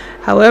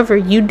 However,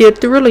 you did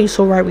the release,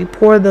 so right, we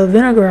poured the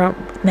vinegar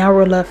out, now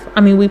we're left,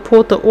 we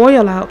pulled the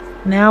oil out,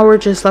 now we're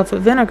just left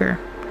with vinegar.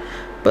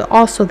 But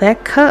also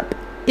that cup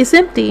is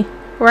empty,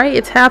 right?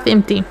 It's half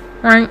empty.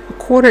 right? A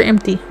quarter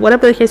empty,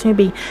 whatever the case may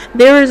be.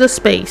 There is a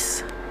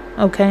space,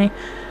 okay?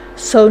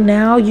 So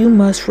now you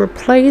must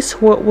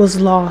replace what was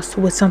lost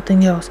with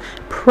something else.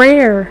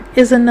 Prayer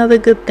is another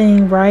good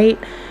thing, right?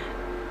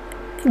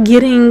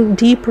 Getting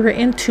deeper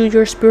into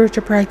your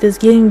spiritual practice,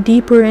 getting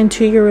deeper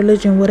into your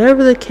religion,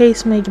 whatever the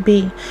case may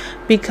be.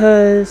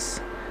 Because,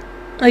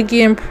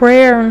 again,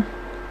 prayer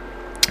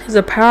is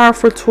a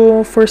powerful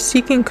tool for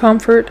seeking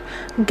comfort,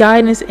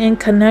 guidance, and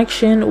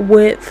connection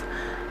with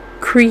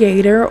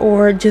Creator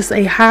or just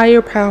a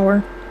higher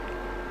power,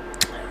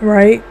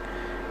 right?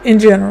 In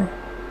general.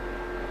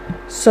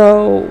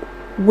 So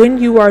when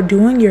you are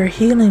doing your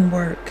healing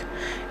work,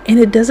 and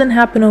it doesn't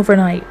happen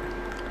overnight,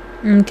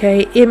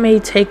 okay, it may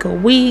take a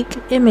week,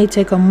 it may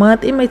take a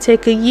month, it may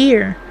take a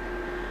year.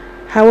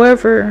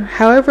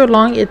 However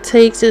long it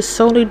takes is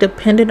solely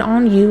dependent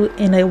on you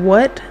and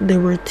the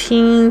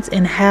routines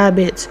and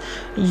habits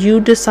you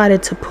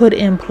decided to put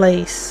in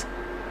place,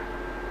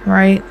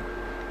 right?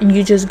 And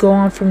you just go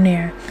on from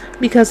there.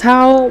 Because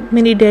how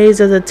many days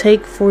does it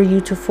take for you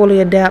to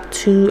fully adapt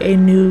to a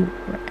new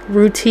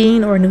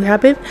routine or a new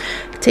habit?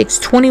 It takes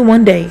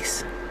 21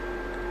 days.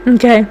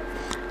 Okay.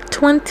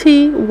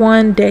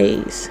 21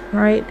 days,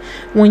 right?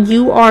 When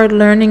you are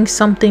learning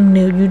something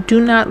new, you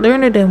do not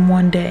learn it in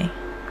one day,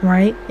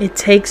 right? It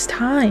takes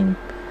time.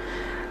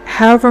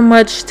 However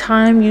much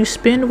time you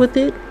spend with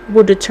it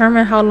will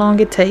determine how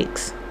long it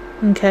takes.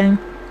 Okay.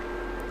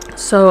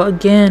 So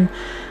again,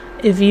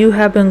 if you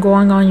have been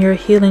going on your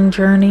healing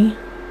journey,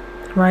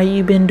 right?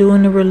 You've been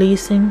doing the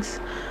releasings,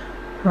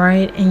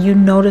 right? And you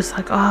notice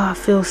like, I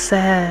feel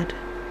sad.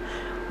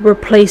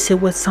 Replace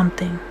it with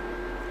something.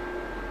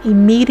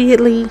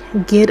 Immediately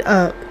get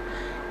up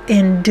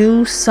and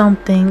do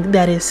something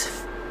that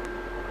is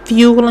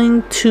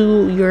fueling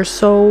to your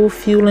soul,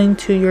 fueling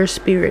to your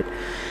spirit.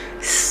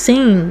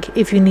 Sing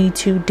if you need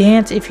to,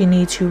 dance if you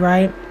need to,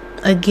 right?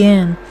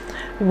 Again,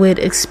 with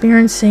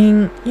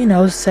experiencing,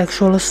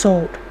 sexual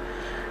assault,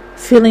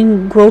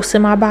 feeling gross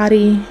in my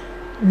body,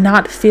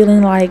 not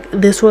feeling like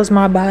this was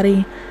my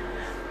body,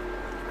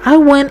 I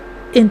went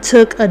and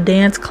took a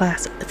dance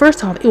class.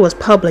 First off, it was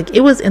public. It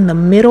was in the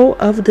middle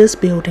of this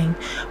building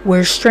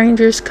where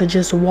strangers could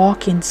just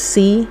walk and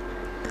see.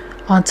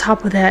 On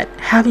top of that,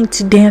 having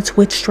to dance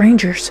with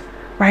strangers,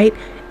 right?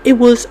 It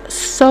was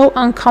so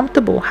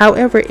uncomfortable.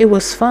 However, it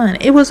was fun.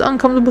 It was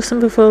uncomfortable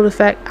simply for the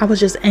fact I was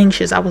just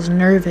anxious. I was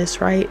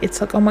nervous, right? It's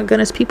like, oh my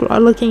goodness, people are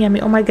looking at me.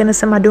 Oh my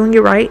goodness, am I doing it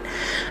right?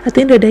 At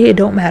the end of the day, it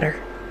don't matter,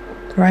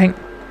 right?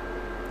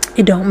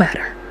 It don't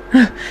matter.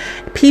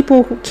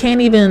 People who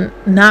can't even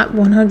not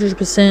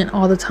 100%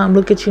 all the time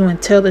look at you and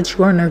tell that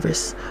you are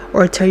nervous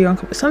or tell you're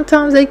uncomfortable.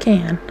 Sometimes they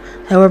can,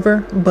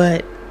 however,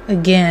 but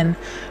again,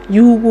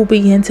 you will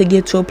begin to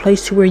get to a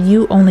place to where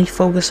you only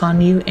focus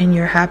on you and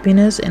your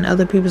happiness, and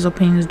other people's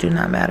opinions do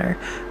not matter,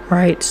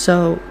 right?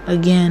 So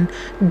again,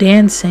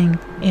 dancing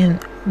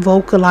and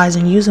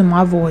vocalizing, using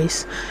my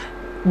voice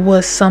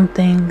was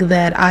something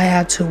that I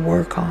had to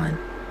work on.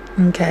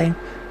 Okay,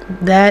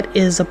 that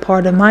is a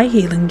part of my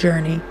healing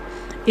journey,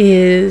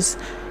 is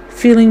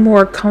feeling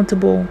more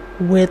comfortable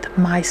with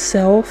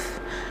myself,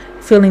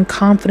 feeling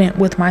confident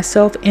with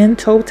myself in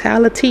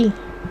totality,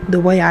 the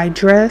way I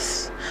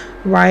dress,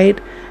 right?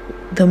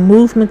 The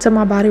movements of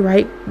my body,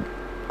 right?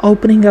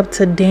 Opening up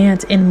to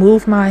dance and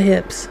move my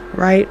hips,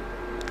 right?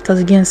 Because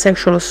again,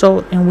 sexual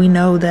assault, and we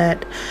know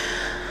that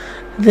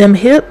them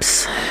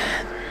hips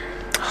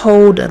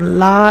hold a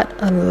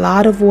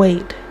lot of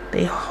weight.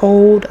 They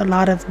hold a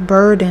lot of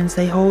burdens.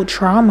 They hold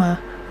trauma,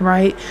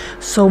 right?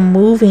 So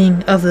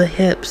moving of the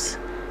hips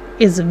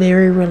is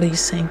very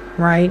releasing,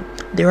 right?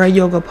 There are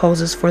yoga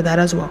poses for that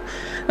as well.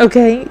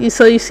 Okay,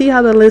 so you see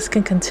how the list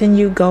can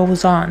continue,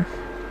 goes on.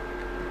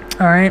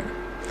 All right.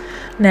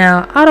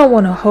 Now, I don't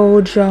want to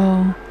hold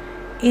y'all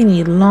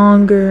any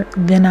longer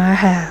than I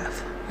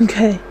have,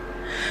 okay?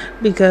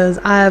 Because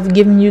I've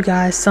given you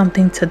guys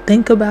something to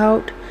think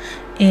about,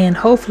 and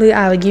hopefully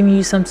I've given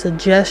you some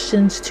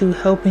suggestions to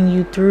helping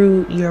you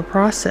through your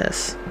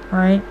process,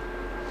 right?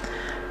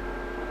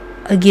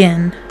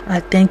 Again,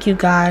 I thank you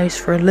guys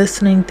for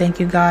listening. Thank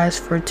you guys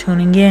for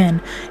tuning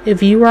in.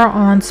 If you are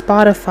on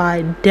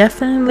Spotify,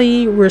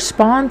 definitely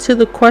respond to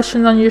the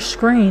questions on your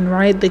screen,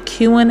 right? The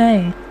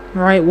Q&A,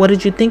 right? What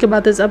did you think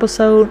about this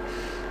episode?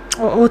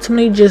 Or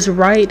ultimately just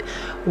write,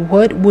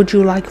 what would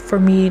you like for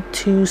me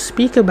to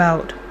speak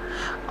about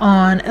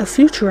on a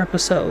future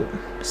episode?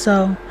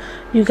 So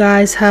you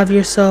guys have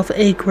yourself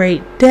a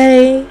great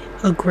day,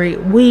 a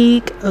great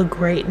week, a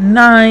great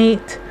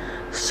night,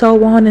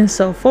 so on and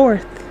so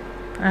forth.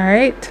 All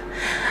right.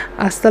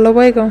 Hasta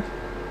luego.